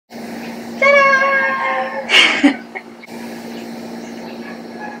Hey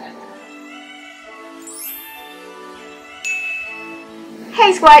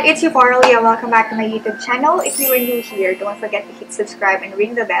squad, it's you Porally and welcome back to my YouTube channel. If you are new here, don't forget to hit subscribe and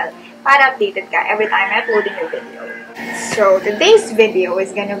ring the bell para updated ka every time I upload a new video. So today's video is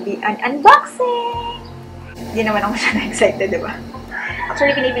gonna be an unboxing! Hindi naman ako siya na-excited, diba?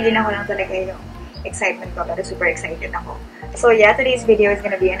 Actually, pinipili na ko lang talaga yung excitement ko, pero super excited ako. So yeah, today's video is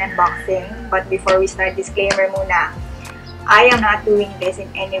gonna be an unboxing. But before we start, disclaimer muna. I am not doing this in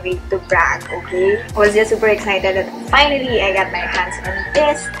any way to brag, okay? I was just super excited that finally I got my hands on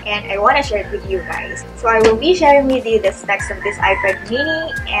this and I want to share it with you guys. So I will be sharing with you the specs of this iPad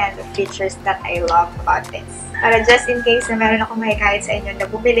mini and the features that I love about this. Para just in case na meron ako mahikayat sa inyo na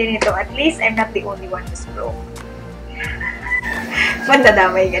bumili nito, at least I'm not the only one who's broke.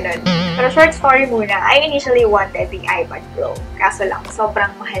 Mandadamay ganun. Pero short story muna, I initially wanted the iPad Pro. Kaso lang,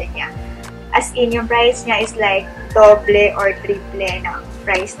 sobrang mahal niya. As in, yung price niya is like doble or triple ng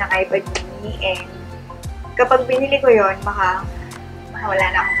price ng iPad mini. And kapag binili ko yon, baka wala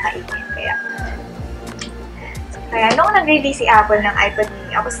na akong kainin. Kaya nung nag-release si Apple ng iPad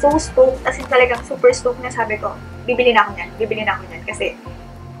mini, I was so stoked. As in, talagang super stoked na sabi ko, bibili na ako niyan. Kasi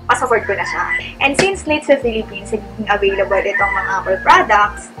pas-afford ko na siya. And since late sa Philippines, naging available itong mga Apple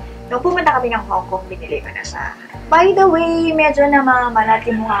products, nung pumunta kami ng Hong Kong, binili ko na siya. By the way, medyo namamalat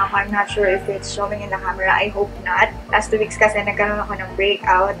yung mukha ko. I'm not sure if it's showing in the camera. I hope not. Last 2 weeks kasi nagkaroon ako ng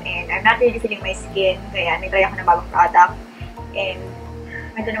breakout and I'm not really feeling my skin. Kaya nag-try ako ng bagong product. And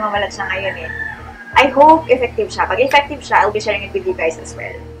medyo namamalat siya ngayon eh. I hope effective siya. Pag effective siya, I'll be sharing it with you guys as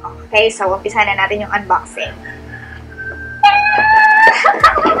well. Okay, so umpisa na natin yung unboxing.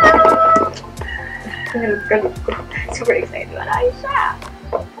 Kalug ko. Super excited. Wala siya.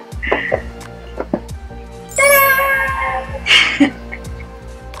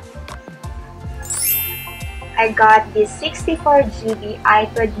 I got this 64GB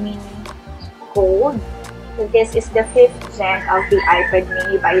iPad mini Gold. So this is the 5th gen of the iPad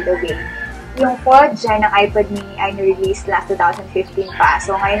mini, by the way. Yung 4th gen ng iPad mini ay nirelease last 2015 pa.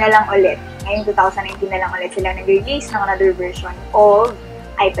 So ngayon na lang ulit. Ngayon 2019 na lang ulit sila nag-release ng another version of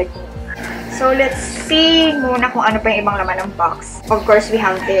iPad mini. So let's see muna kung ano pa yung ibang laman ng box. Of course, we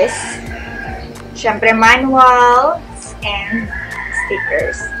have this. Siyempre, manuals and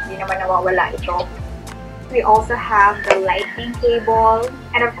stickers. Hindi naman nawawala ito. We also have the lightning cable.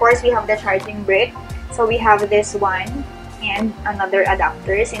 And of course, we have the charging brick. So we have this one and another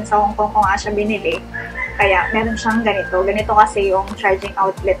adapter. Since sa Hong Kong ko nga siya binili, kaya meron siyang ganito. Ganito kasi yung charging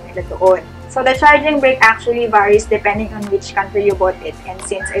outlet nila doon. So the charging brick actually varies depending on which country you bought it. And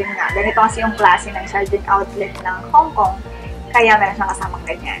since, ayun nga, ganito kasi yung klase ng charging outlet ng Hong Kong, kaya meron siyang kasamang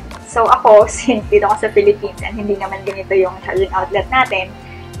ganyan. So ako, since dito ako sa Philippines and hindi naman ganito yung charging outlet natin,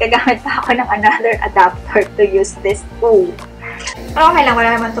 gagamit pa ako ng another adapter to use this too. Pero okay lang,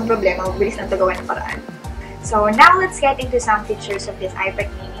 wala naman itong problema. Mabilis lang ito gawa ng paraan. So now, let's get into some features of this iPad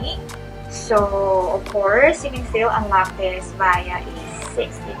mini. So, of course, you can still unlock this via a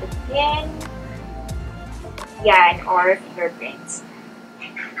 6-digit PIN. Yan, or fingerprints.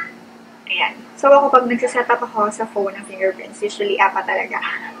 Ayan. So, ako pag nagsiset up ako sa phone ng fingerprints, usually apat talaga.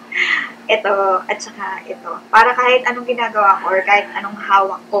 Ito, at saka ito. Para kahit anong ginagawa ko, or kahit anong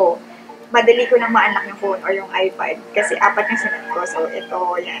hawak ko, madali ko nang ma-unlock yung phone or yung iPad. Kasi apat yung sinet ko. So, ito,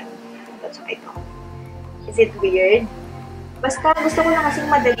 yan. Ito, at saka ito. Is it weird? Basta gusto ko lang kasing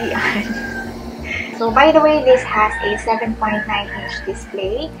madalian. So, by the way, this has a 7.9-inch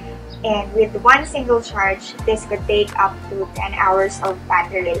display. And with one single charge, this could take up to 10 hours of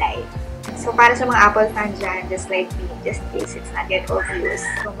battery life. So, para sa mga Apple fans dyan, just like me, just in case it's not yet obvious.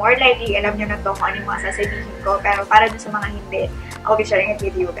 So, more likely, alam nyo na to kung anong mga sasabihin ko. Pero para dun sa mga hindi, I'll be sharing it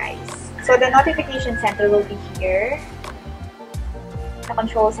with you guys. So, the notification center will be here. The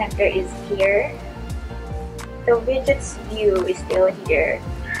control center is here. The widgets view is still here.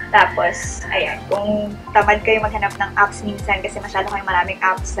 Tapos, ayan, kung tamad kayo maghanap ng apps minsan kasi masyado kayong maraming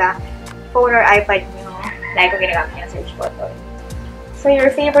apps sa phone or iPad nyo, like kung ginagamit nyo yung search button. So,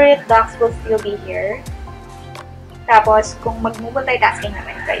 your favorite docs will still be here. Tapos, kung mag-multitasking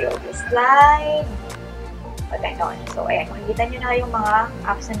naman kayo, just slide. O, ganon. So, ayan, makikita nyo na yung mga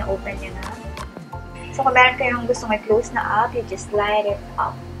apps na na-open nyo na. So, kung meron kayong gusto mag-close na app, you just slide it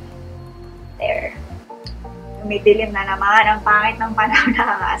up. There. May dilim na naman. Ang pangit ng panahon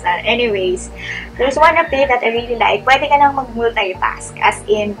nakakasal. Anyways, there's one update that I really like. Pwede ka nang mag-multitask. As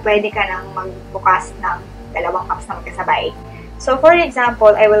in, pwede ka nang magbukas ng dalawang apps na magkasabay. So, for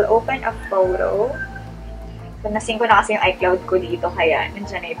example, I will open a photo. So, nasync ko na kasi yung iCloud ko dito, kaya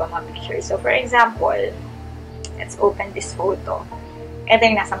nandiyan na ibang mga pictures. So, for example, let's open this photo. Ito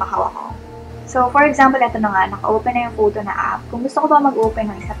yung nasa makawa ko. So, for example, ito na nga, naka-open na yung photo na app. Kung gusto ko pa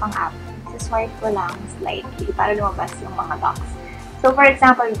mag-open ng isa pang app, swipe ko lang slightly para lumabas yung mga docs. So, for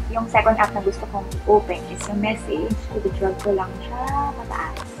example, yung second app na gusto kong i-open is yung message. I-drag ko lang siya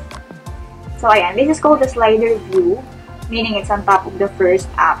pataas. So, ayan. This is called the slider view, meaning it's on top of the first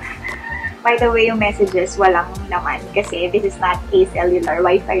app. By the way, yung messages walang laman kasi this is not a cellular.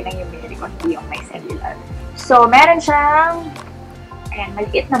 Wi-Fi lang yung binili ko, hindi yung may cellular. So, meron siyang, ayan,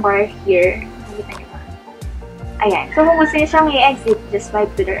 maliit na bar here. Nakikita niyo ba? Ayan. So, kung gusto niyo siyang i-exit, just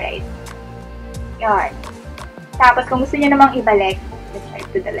swipe to the right. Yan. Tapos, kung gusto niyo namang ibalik, just swipe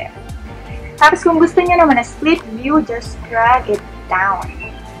to the left. Tapos, kung gusto niyo naman na split view, just drag it down.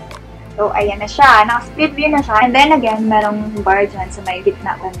 So, ayan na siya. Naka-split view na siya. And then, again, merong bar dyan sa may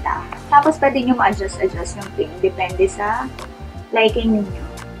gitna banda. Tapos, pwede nyo ma-adjust yung thing. Depende sa liking niyo.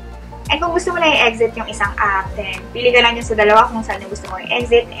 And kung gusto mo na i-exit yung isang app, then, pili ka lang yun sa dalawa kung saan yung gusto mo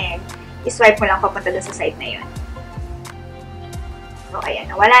i-exit and i-swipe mo lang papunta dun sa site na yun. So,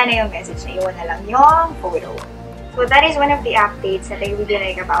 ayan, nawala na yung message na iwan na lang yung photo. So, that is one of the updates that I really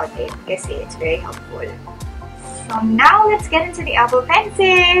like about it kasi it's very helpful. So, now let's get into the Apple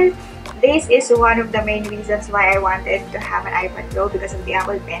Pencil. This is one of the main reasons why I wanted to have an iPad Pro because of the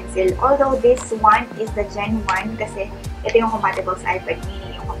Apple Pencil. Although this one is the Gen 1 kasi ito yung compatible sa iPad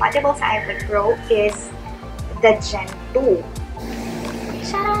mini. Yung compatible sa iPad Pro is the Gen 2.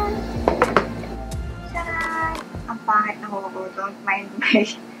 Sharon! Ang pangit na kuko. Don't mind my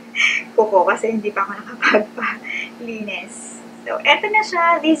kuko kasi hindi pa ako nakapagpalinis. So, eto na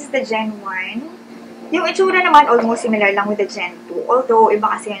siya. This is the Gen 1. Yung itsura naman almost similar lang with the Gen 2. Although,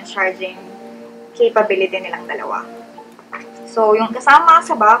 iba kasi yung charging capability nilang dalawa. So, yung kasama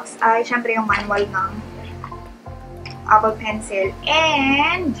sa box ay syempre yung manual ng Apple Pencil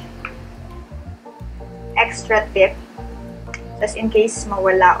and extra tip. Just in case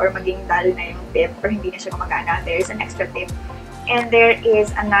mawala or maging dull na yung tip or hindi na siya gumagana, there is an extra tip. And there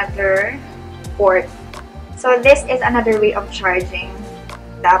is another port. So, this is another way of charging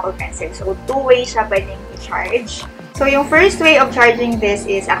the Apple Pencil. So, two ways siya pwedeng i-charge. So, yung first way of charging this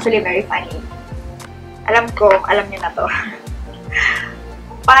is actually very funny. Alam ko, alam niyo na to.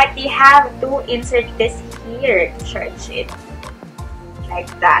 But you have to insert this here to charge it. Like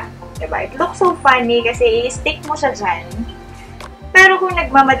that. Diba? It looks so funny kasi i-stick mo siya dyan. Pero kung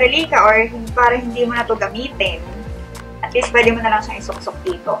nagmamadali ka or para hindi mo na to gamitin, at least pwede mo na lang siyang isuksok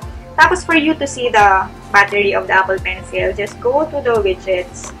dito. Tapos for you to see the battery of the Apple Pencil, just go to the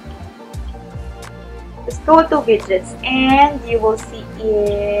widgets. Just go to widgets and you will see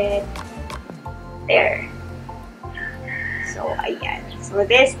it there. So, ayan. So,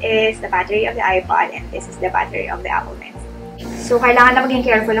 this is the battery of the iPad and this is the battery of the Apple Pencil. So, kailangan na maging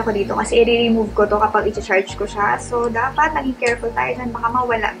careful ako dito kasi i-remove ko to kapag i-charge ko siya. So, dapat maging careful tayo dyan. Baka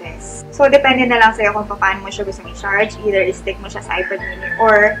mawala, guys. So, depende na lang sa'yo kung paano mo siya gusto i-charge. Either i-stick mo siya sa iPad mini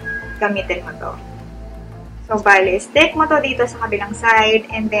or gamitin mo to. So, bali, stick mo to dito sa kabilang side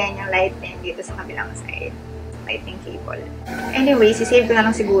and then yung lightning dito sa kabilang side. Lightning cable. Anyway, sisave ko na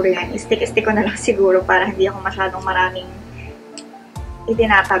lang siguro yan. I-stick ko na lang siguro para hindi ako masyadong maraming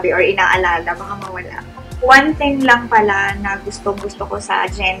itinatabi or inaalala. Baka mawala. One thing lang pala na gusto ko sa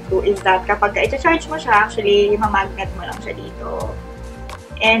Gen 2 is that kapag i-charge mo siya, actually, mamagnet mo lang siya dito.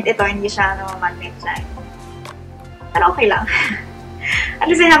 And ito, hindi siya magnet dyan. Pero okay lang. At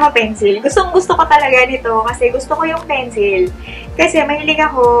least I have a pencil. Gusto ko talaga nito kasi gusto ko yung pencil. Kasi mahilig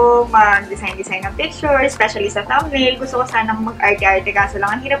ako mag-design ng picture, especially sa thumbnail. Gusto ko sanang mag-arte-arte kaso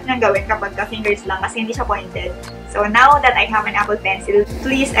lang ang hirap niyang gawin kapag fingers lang kasi hindi siya pointed. So now that I have an Apple Pencil,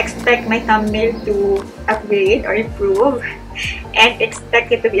 please expect my thumbnail to upgrade or improve. And expect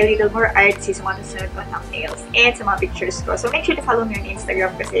it to be a little more artsy sa mga susunod ko thumbnails and sa mga pictures ko. So make sure to follow me on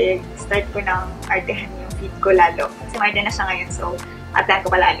Instagram kasi start ko ng artehan yung feed ko lalo. Kasi may na siya ngayon, so artehan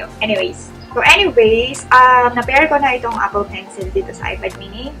ko pa lalo. Anyways, na-pair ko na itong Apple Pencil dito sa iPad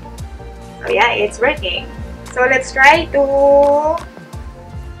mini. So yeah, it's working. So let's try to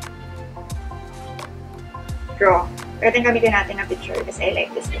draw. Pwede gamitin natin na picture kasi I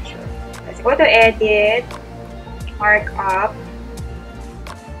like this picture. Let's go to edit, mark up.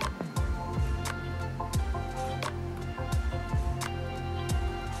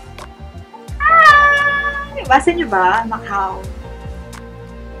 Basa niyo ba? Macau.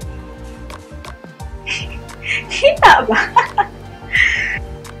 Kita ba?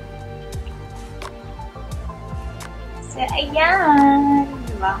 So, ayan.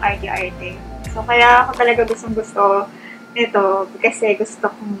 Diba? Arte-arte. So, kaya ako talaga gustong-gusto nito kasi gusto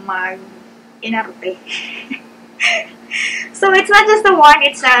kong mag-inarte. So, it's not just a want,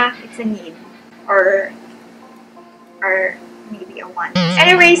 it's a need. Or maybe a 1.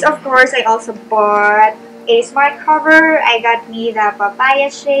 Anyways, of course, I also bought a smart cover. I got me the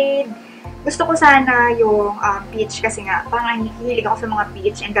papaya shade. Gusto ko sana yung peach kasi nga, parang hihilig ako sa mga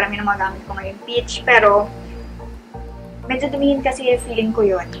peach and karami ng mga gamit ko ngayon peach. Pero, medyo dumihin kasi feeling ko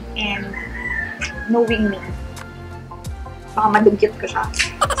yun. And, knowing me, baka madugyot ko siya.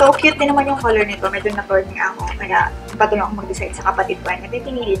 So, cute din naman yung color nito. Medyo na-turn nga ako. Kaya, patuloy ako mag-decide sa kapatid ko. At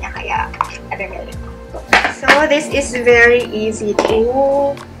pinili niya, kaya, pinili ko. So, this is very easy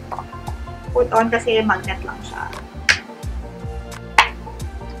to put on kasi magnet lang siya.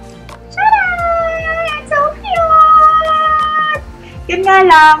 Tadaan! So cute! Yun nga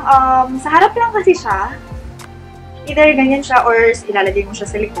lang, sa harap lang kasi siya. Either ganyan siya or ilalagay mo siya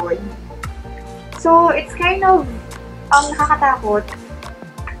sa likod. So, it's kind of nakakatakot.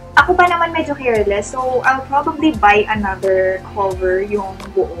 Ako pa naman medyo careless, so I'll probably buy another cover yung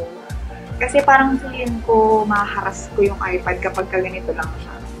buo. Kasi parang feeling ko maharas ko yung iPad kapag ganito lang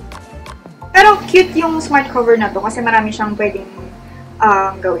siya. Pero cute yung smart cover na to kasi marami siyang pwedeng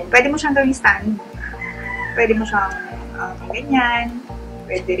gawin. Pwede mo siyang gawing stand. Pwede mo siyang ganyan.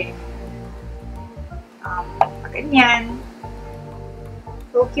 Pwede rin ganyan.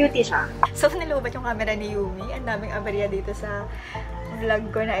 So, cutie siya. So, nilubat yung camera ni Yumi. Ang daming aberya dito sa vlog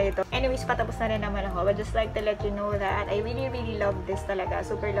ko na ito. Anyways, patapos na rin naman ako. But just like to let you know that I really love this talaga.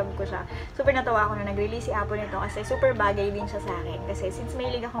 Super love ko siya. Super natawa ako na nag-release si Apple nito kasi super bagay din siya sa akin. Kasi since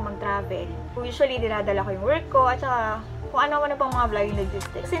mahilig ako mag-travel, usually dinadala ko yung work ko at saka kung ano-ano pang mga vlogging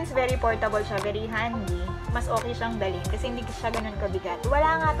logistics. Since very portable siya, very handy, mas okay siyang dalhin kasi hindi siya ganun kabigat.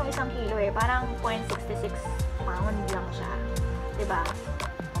 Wala nga itong 1 kilo eh. Parang 0.66 pound lang siya. Diba?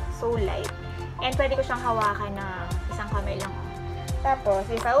 So light. And pwede ko siyang hawakan na isang kamay lang. Tapos,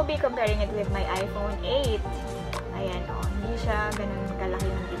 if I will be comparing it with my iPhone 8, ayan o, hindi siya ganun kalaki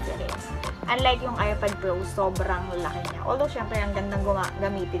ng difference. Unlike yung iPad Pro, sobrang laki niya. Although, syempre, ang gandang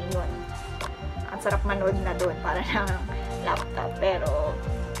gamitin yun. Ang sarap manood na doon para ng laptop. Pero,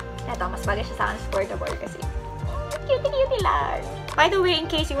 eto, mas bagay siya sa akin portable kasi cutie lang. By the way, in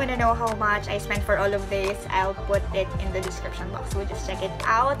case you wanna know how much I spent for all of this, I'll put it in the description box. So just check it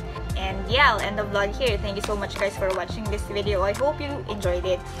out. And yeah, I'll end the vlog here. Thank you so much guys for watching this video. I hope you enjoyed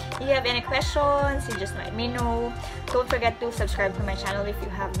it. If you have any questions, you just let me know. Don't forget to subscribe to my channel if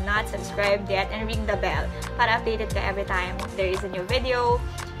you have not subscribed yet and ring the bell para updated ka every time there is a new video.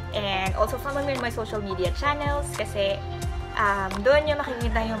 And also follow me on my social media channels kasi doon nyo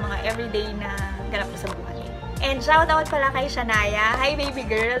makikita yung mga everyday na ganap ko sa buhay. And shoutout pala kay Shania. Hi baby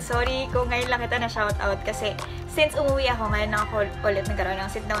girl! Sorry kung ngayon lang kita na shoutout kasi since umuwi ako, ngayon ako ulit nagkaroon ng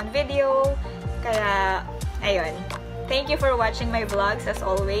sit-down video. Kaya, ayun. Thank you for watching my vlogs as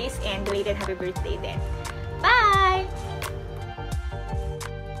always and belated happy birthday din.